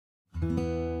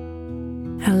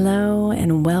Hello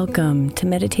and welcome to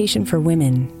Meditation for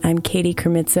Women. I'm Katie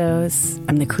Kremitzos.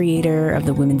 I'm the creator of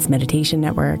the Women's Meditation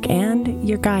Network and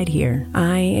your guide here.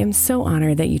 I am so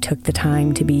honored that you took the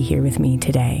time to be here with me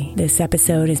today. This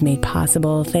episode is made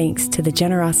possible thanks to the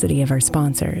generosity of our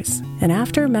sponsors. And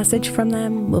after a message from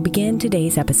them, we'll begin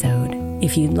today's episode.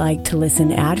 If you'd like to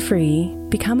listen ad-free,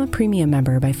 become a premium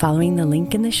member by following the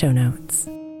link in the show notes.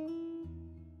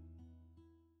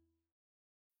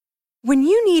 When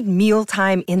you need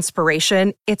mealtime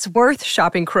inspiration, it's worth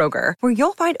shopping Kroger, where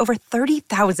you'll find over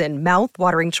 30,000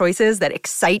 mouth-watering choices that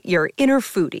excite your inner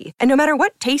foodie. And no matter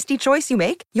what tasty choice you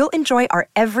make, you'll enjoy our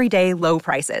everyday low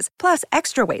prices, plus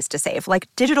extra ways to save, like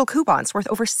digital coupons worth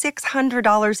over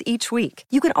 $600 each week.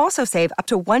 You can also save up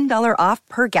to $1 off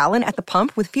per gallon at the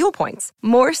pump with fuel points.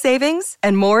 More savings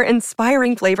and more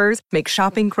inspiring flavors make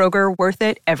shopping Kroger worth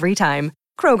it every time.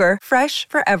 Kroger, fresh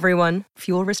for everyone.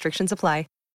 Fuel restrictions apply.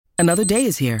 Another day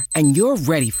is here, and you're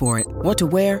ready for it. What to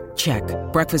wear? Check.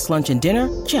 Breakfast, lunch, and dinner?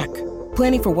 Check.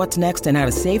 Planning for what's next and how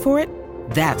to save for it?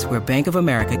 That's where Bank of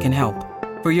America can help.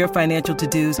 For your financial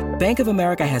to-dos, Bank of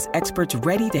America has experts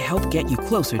ready to help get you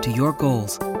closer to your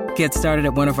goals. Get started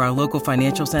at one of our local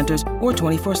financial centers or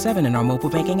 24/7 in our mobile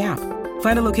banking app.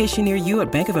 Find a location near you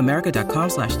at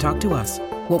bankofamerica.com/talktous.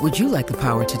 What would you like the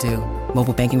power to do?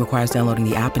 Mobile banking requires downloading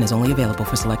the app and is only available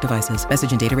for select devices.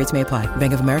 Message and data rates may apply.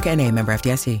 Bank of America N.A., member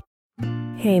FDIC.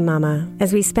 Hey Mama,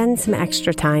 as we spend some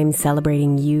extra time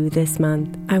celebrating you this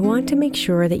month, I want to make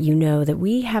sure that you know that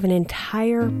we have an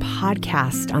entire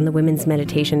podcast on the Women's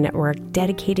Meditation Network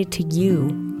dedicated to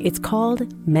you. It's called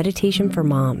Meditation for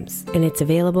Moms, and it's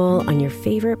available on your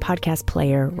favorite podcast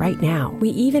player right now. We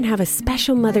even have a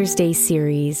special Mother's Day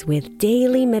series with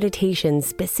daily meditations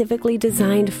specifically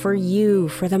designed for you,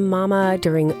 for the mama,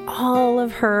 during all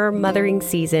of her mothering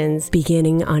seasons,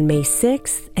 beginning on May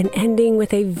 6th and ending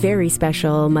with a very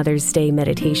special Mother's Day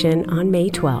meditation on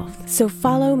May 12th. So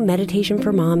follow Meditation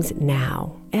for Moms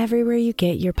now, everywhere you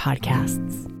get your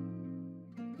podcasts.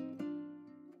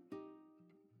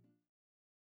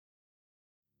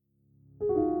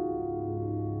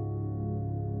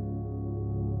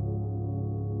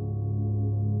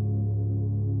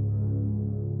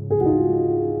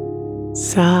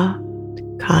 Soft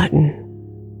cotton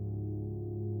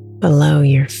below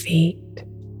your feet,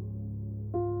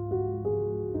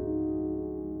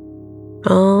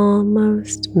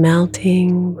 almost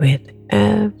melting with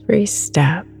every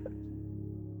step.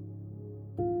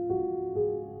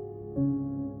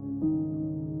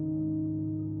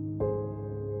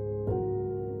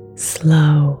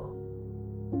 Slow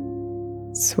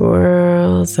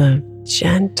swirls of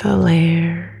gentle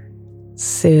air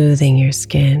soothing your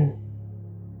skin,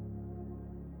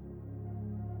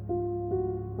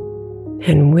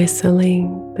 and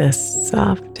whistling the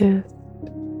softest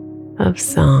of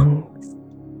songs.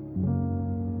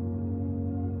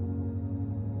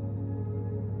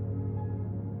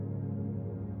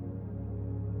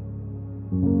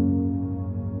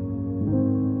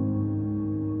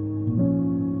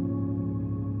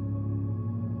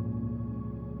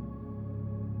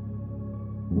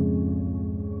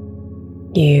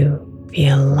 You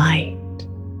feel light,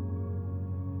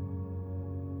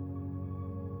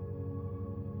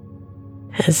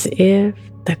 as if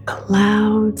the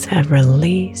clouds have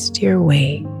released your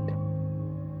weight.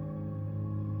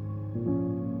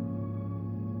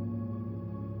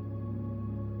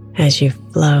 As you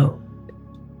float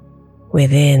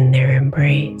within their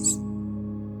embrace.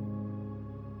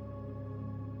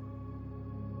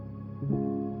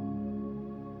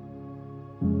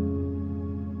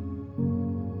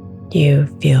 You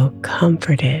feel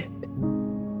comforted,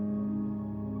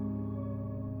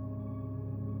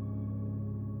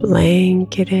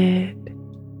 blanketed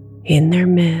in their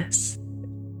mist,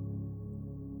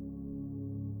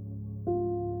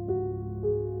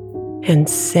 and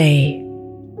safe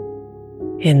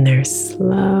in their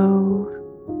slow,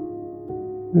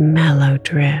 mellow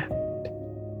drift.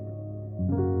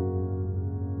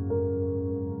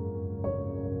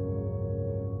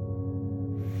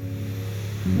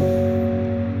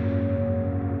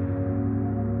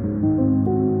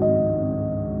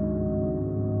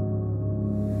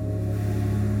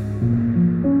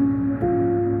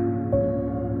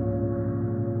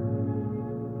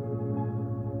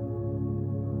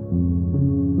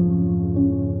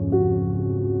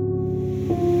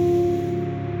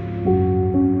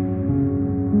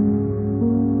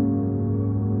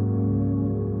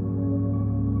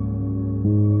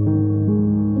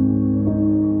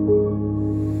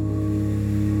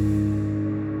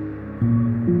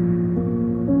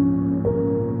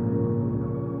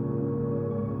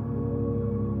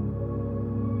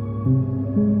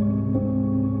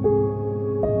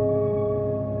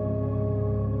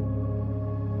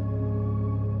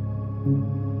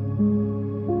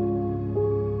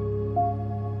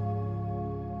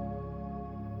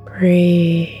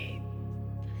 Breathe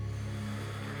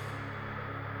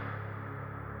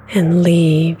and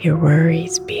leave your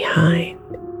worries behind.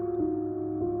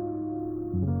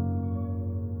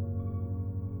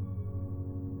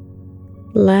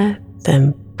 Let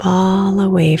them fall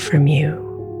away from you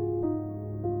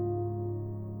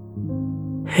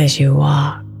as you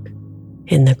walk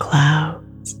in the clouds.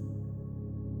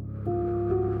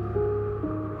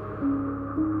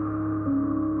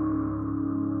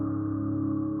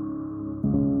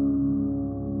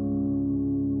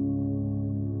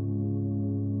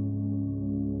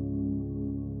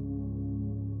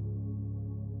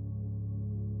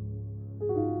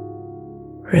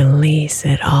 Release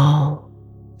it all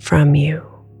from you,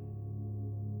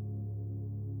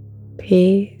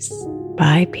 piece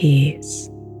by piece,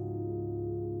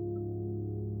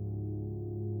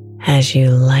 as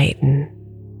you lighten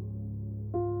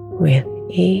with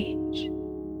each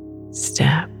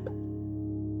step.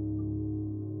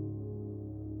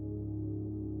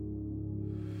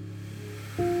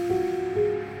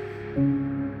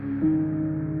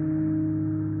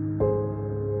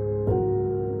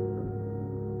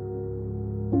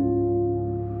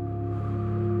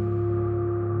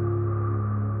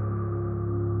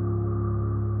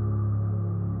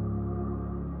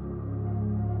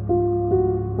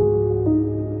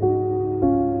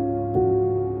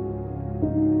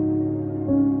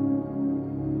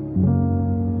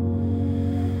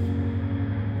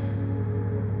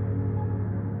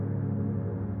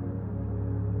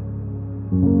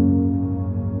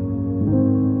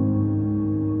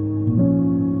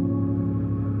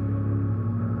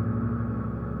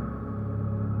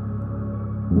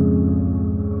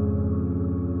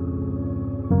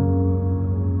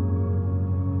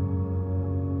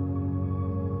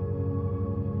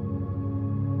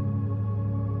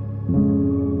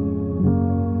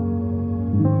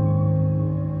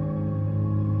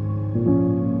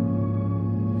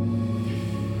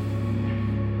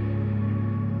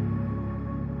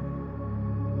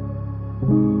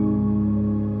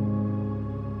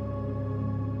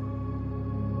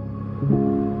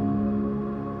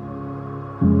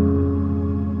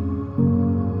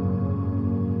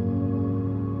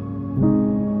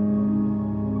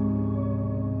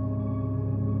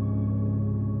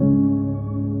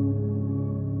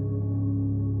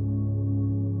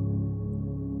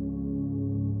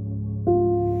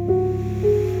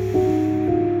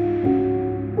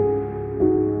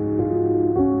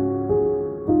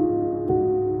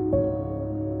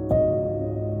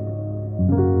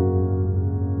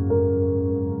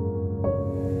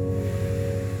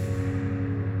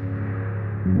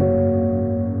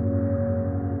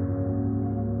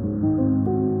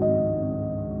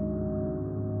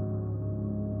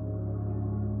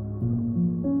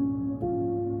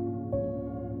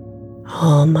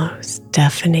 Almost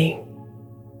deafening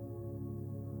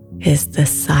is the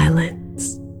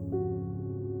silence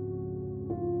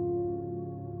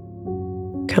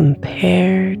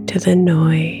compared to the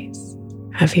noise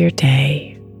of your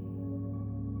day.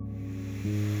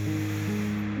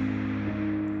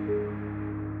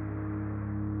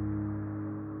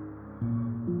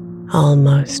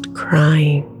 Almost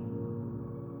crying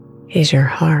is your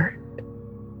heart.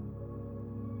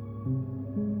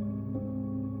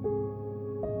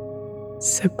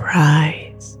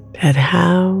 Surprised at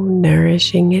how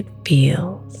nourishing it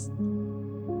feels,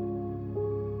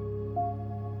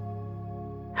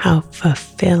 how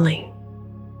fulfilling,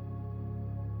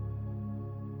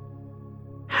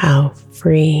 how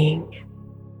freeing.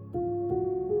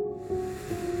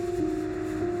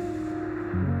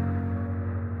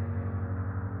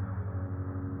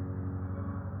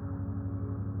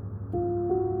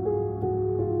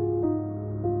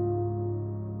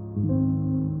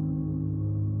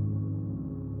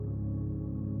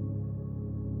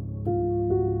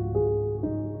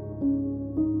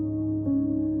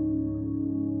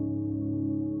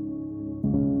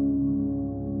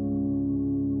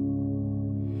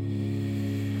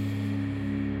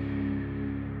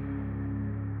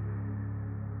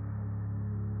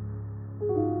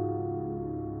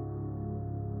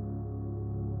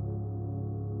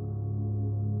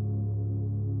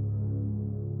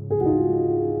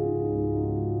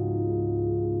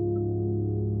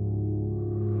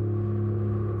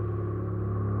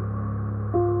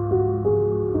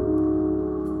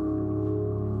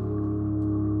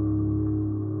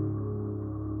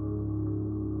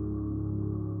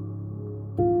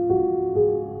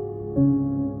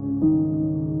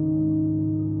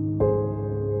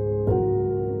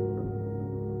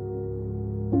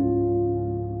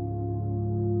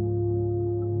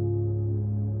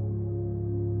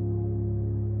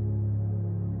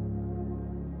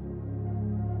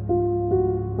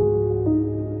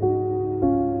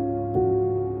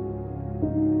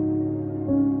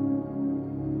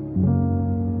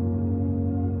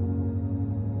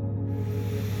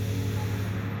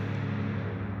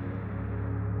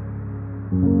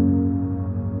 A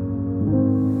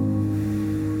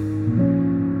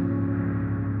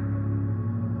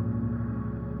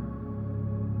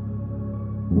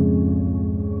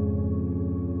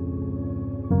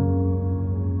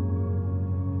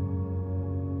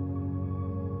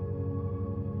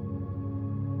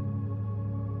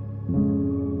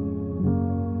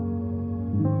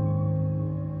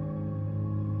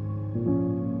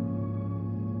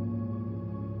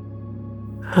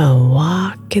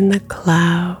walk in the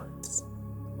clouds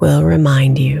will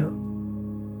remind you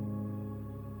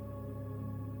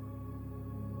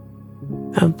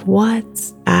of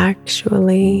what's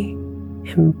actually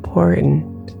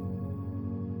important.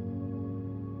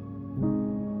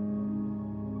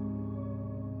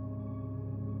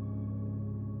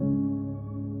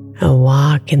 A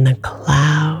walk in the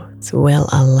clouds will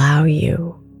allow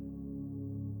you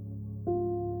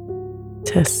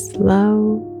to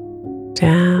slow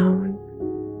down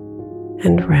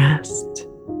and rest.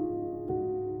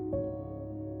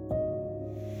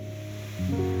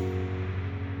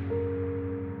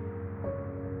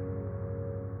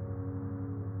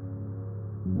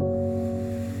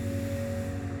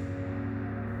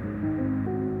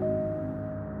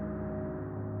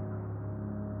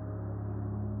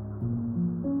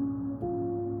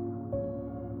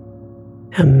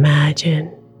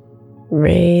 Imagine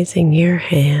raising your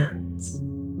hands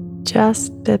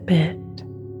just a bit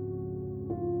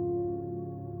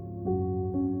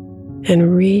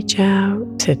and reach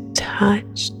out to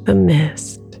touch the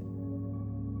mist.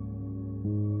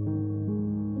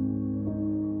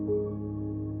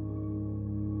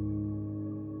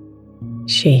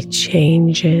 She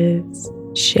changes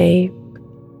shape.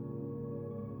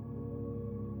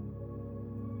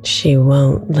 She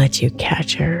won't let you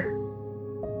catch her.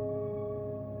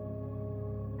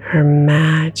 Her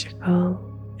magical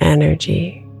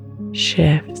energy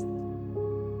shifts.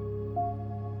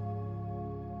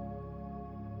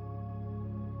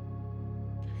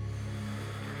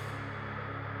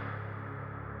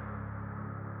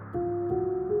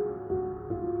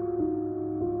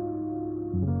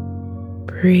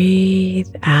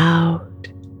 Breathe out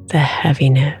the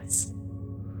heaviness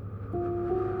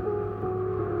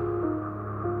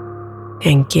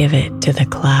and give it to the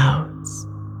clouds,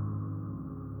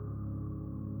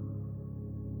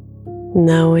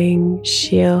 knowing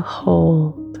she'll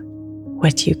hold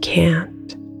what you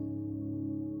can't.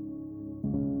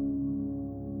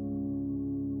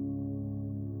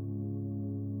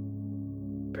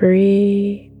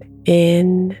 Breathe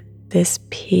in this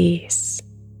peace,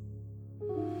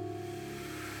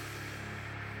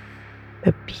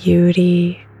 the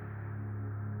beauty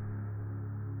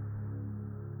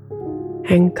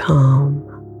and calm.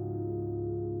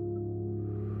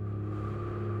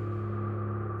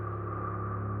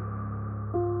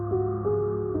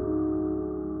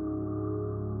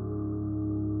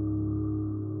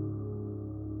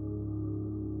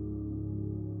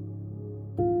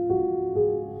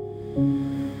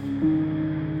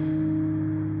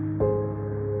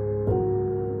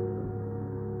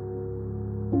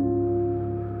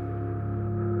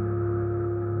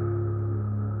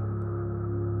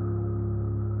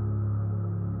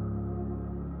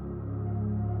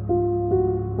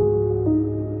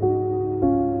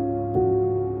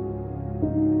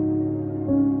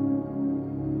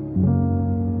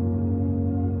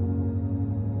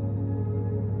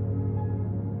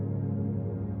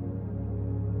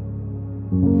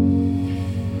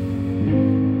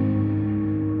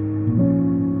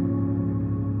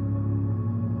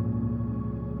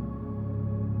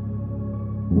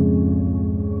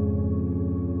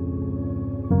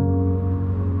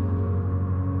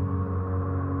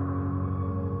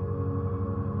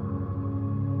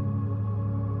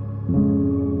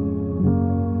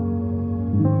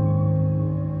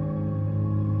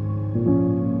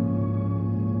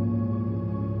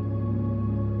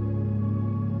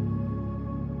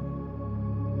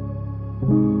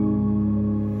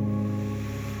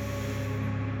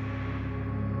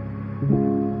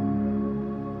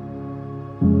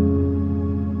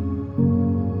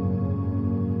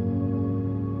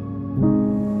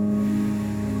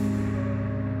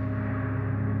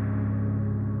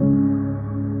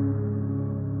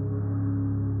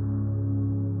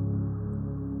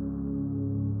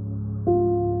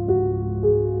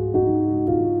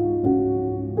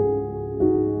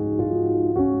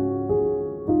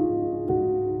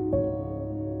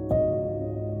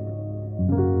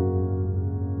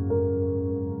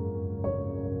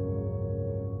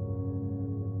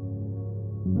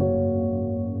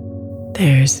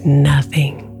 There's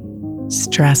nothing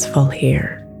stressful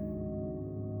here.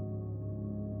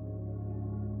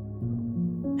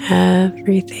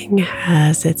 Everything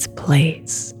has its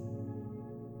place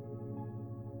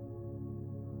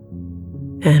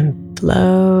and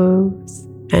flows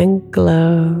and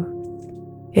glows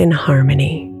in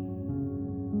harmony.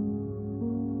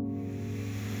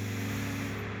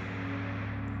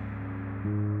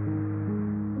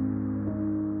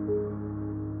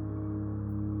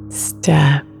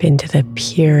 Step into the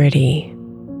purity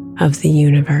of the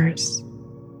universe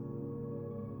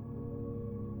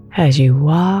as you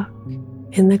walk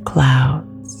in the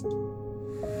clouds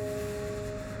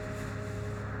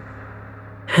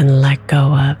and let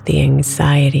go of the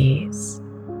anxieties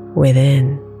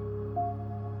within.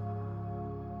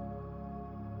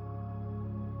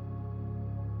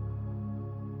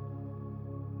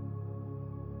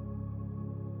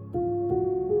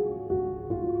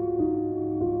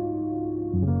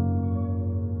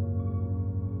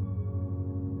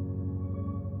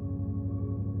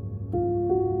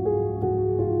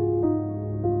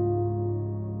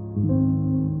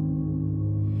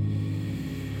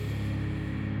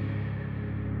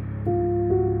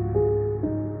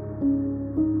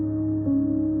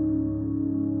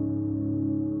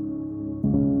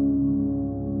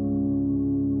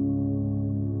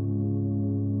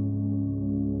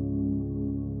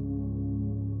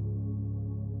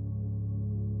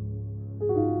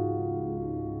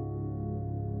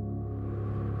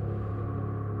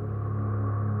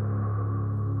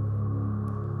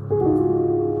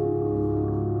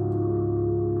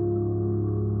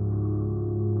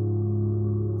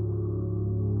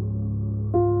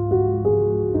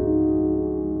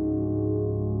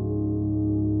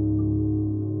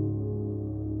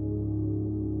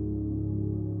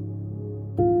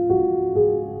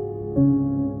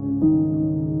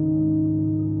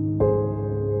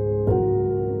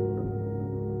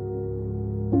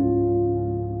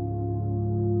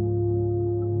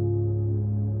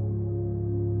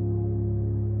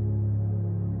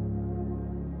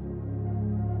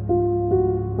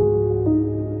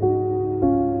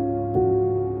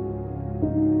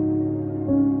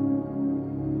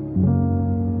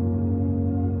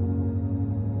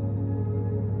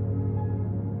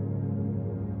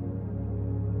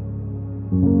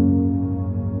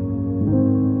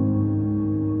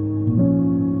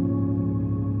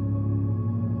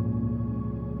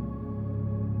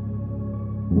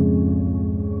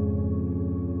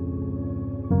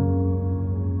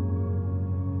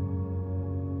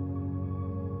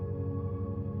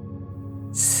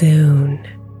 Soon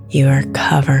you are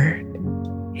covered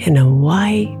in a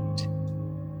white,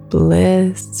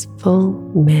 blissful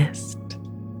mist.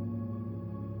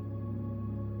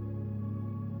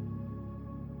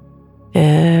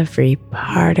 Every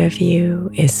part of you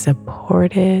is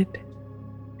supported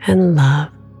and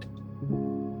loved.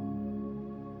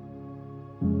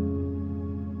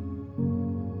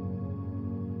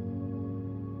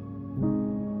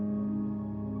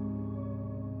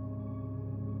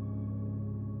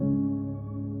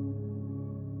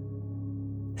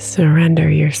 Surrender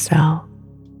yourself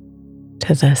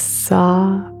to the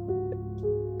soft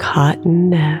cotton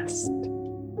nest.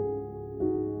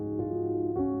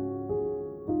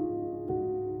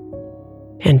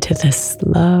 And to the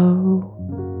slow,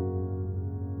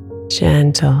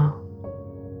 gentle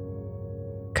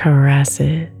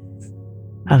caresses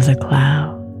of the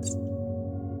clouds.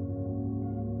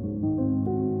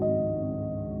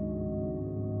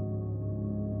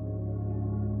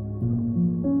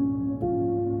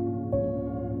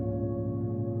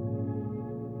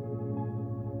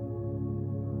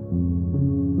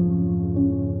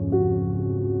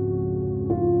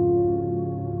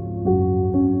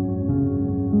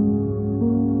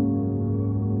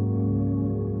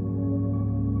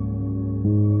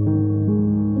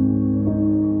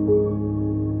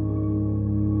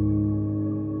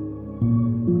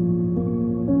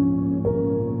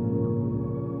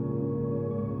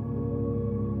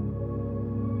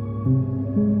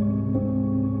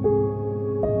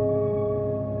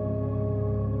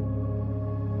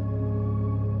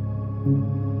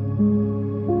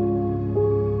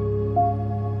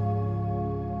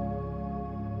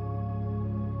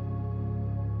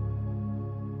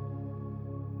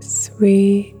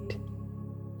 Sweet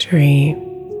dream,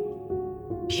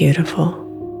 beautiful.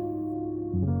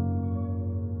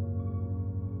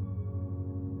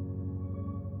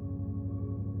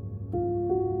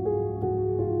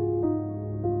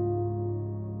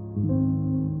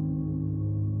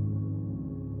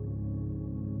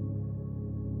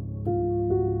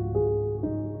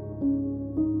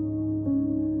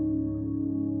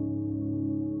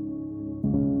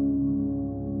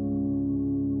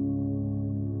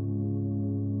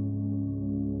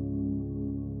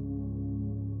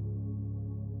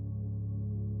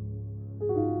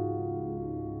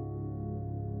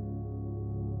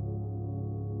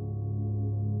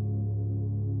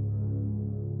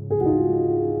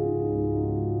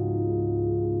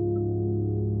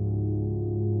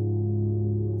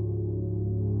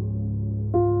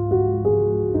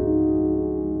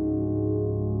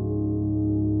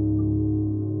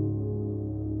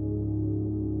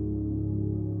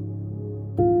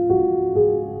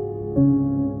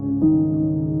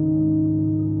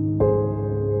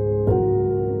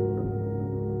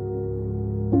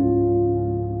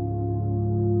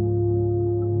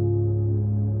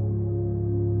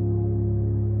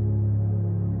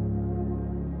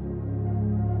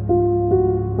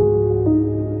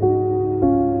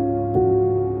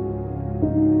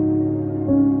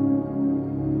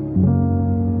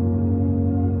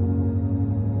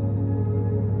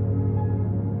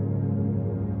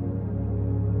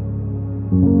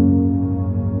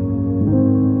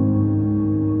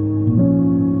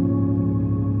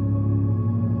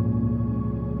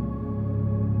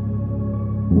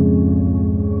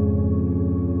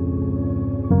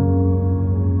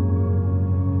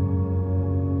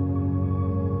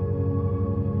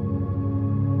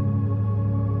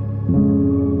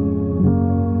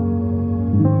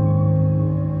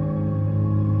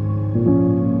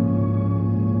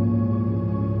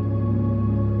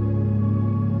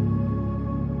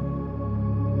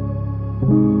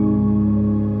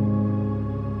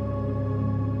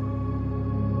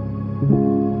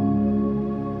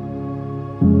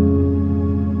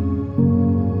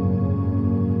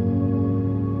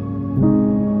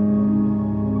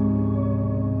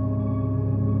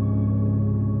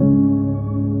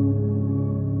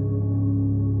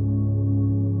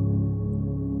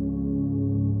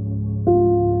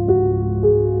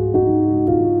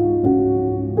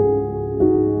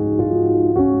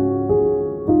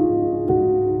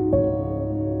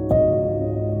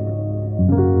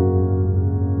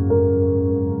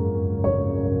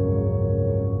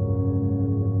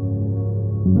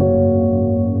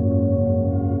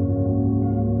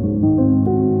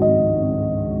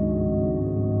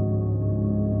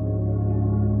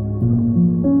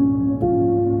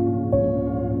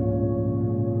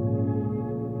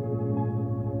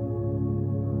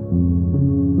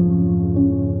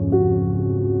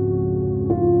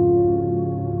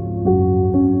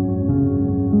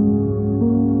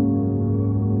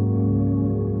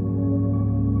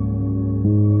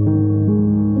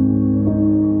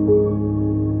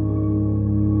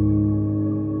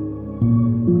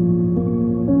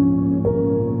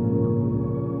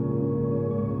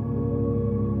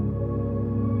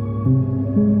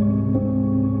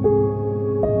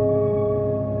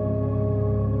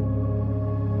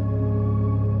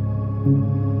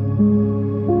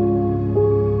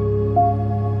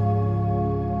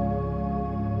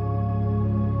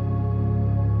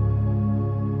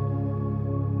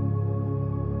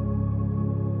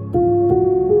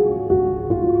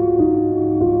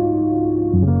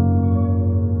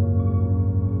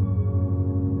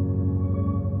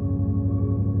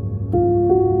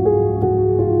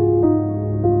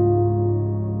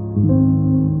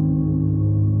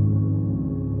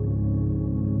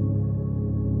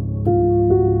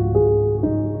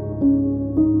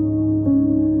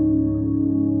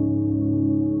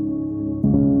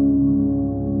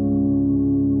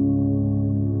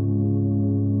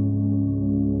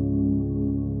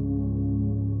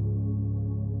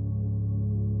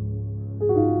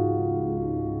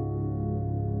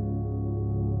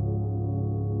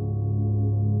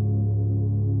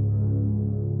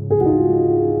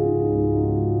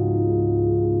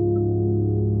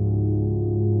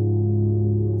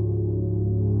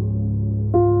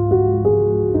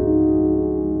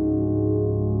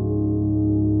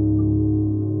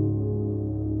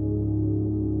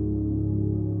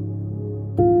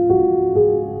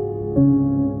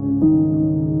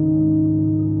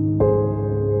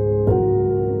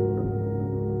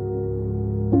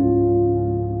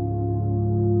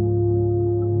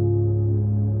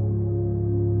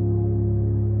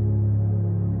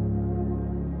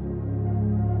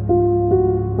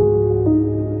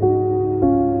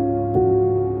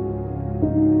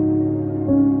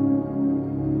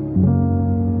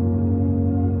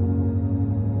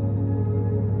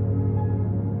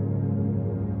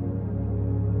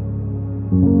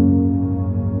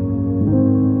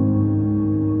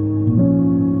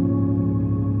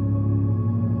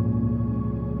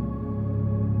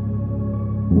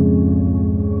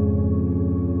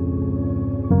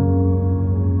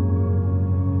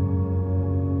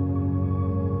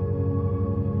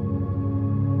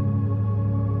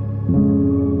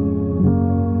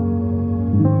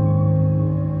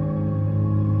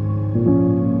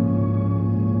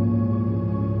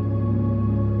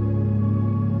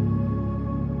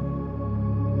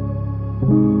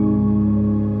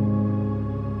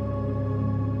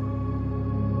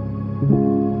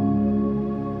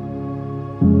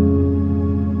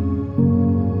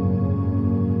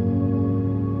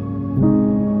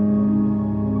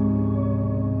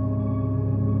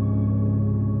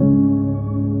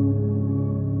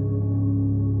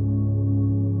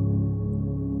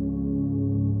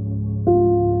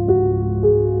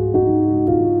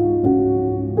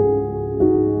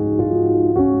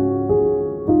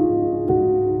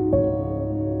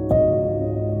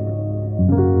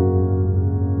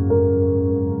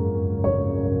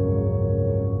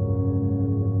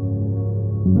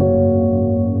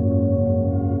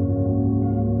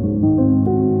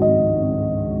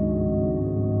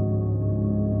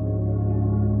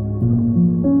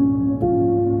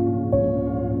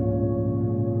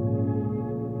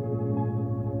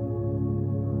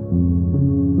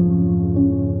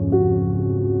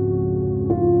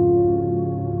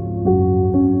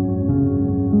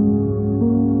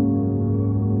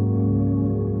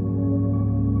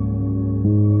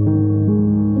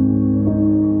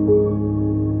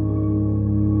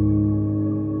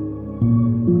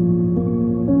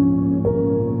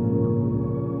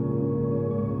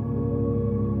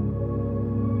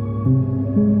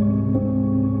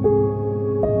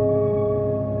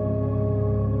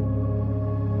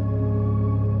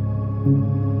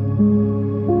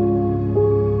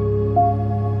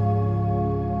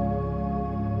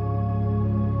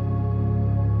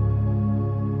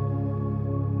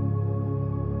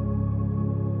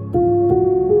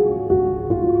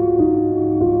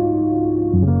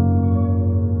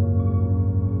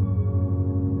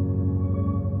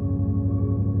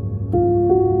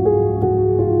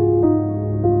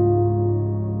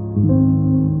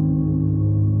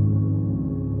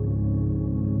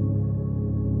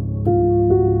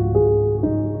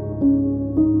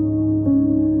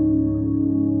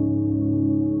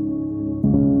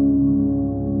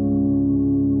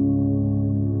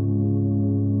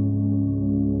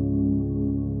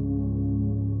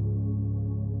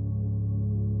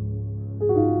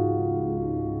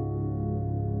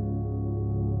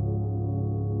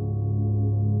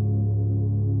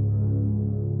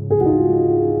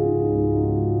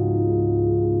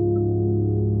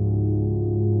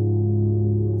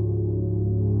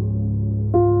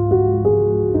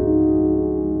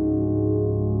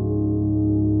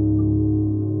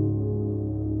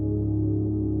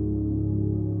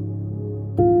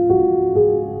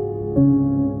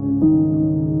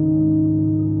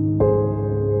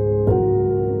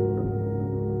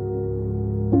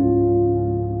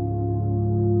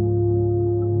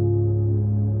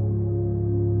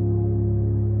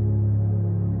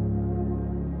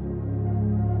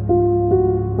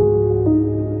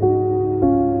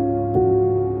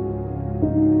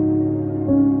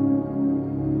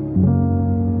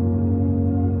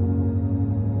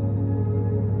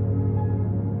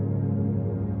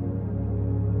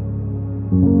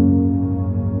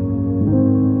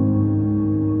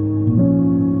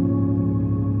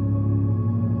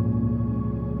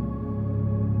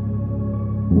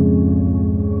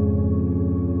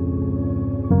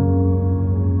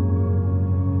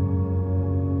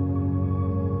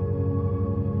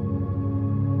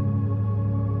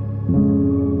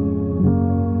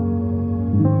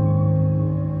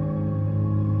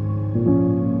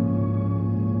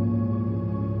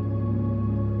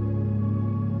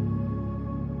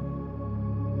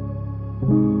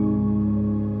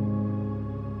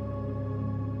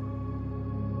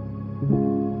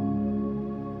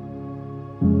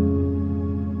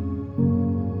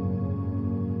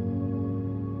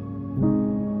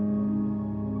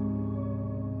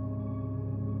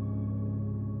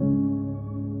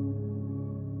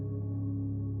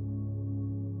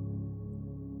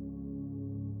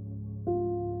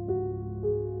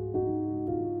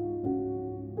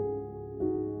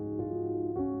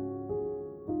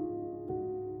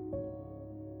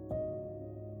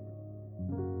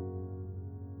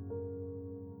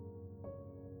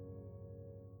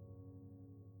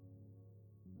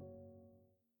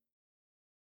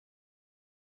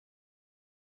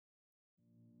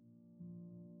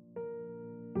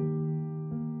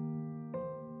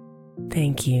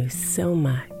 Thank you so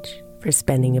much for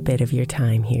spending a bit of your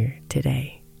time here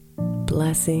today.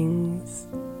 Blessings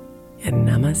and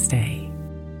namaste.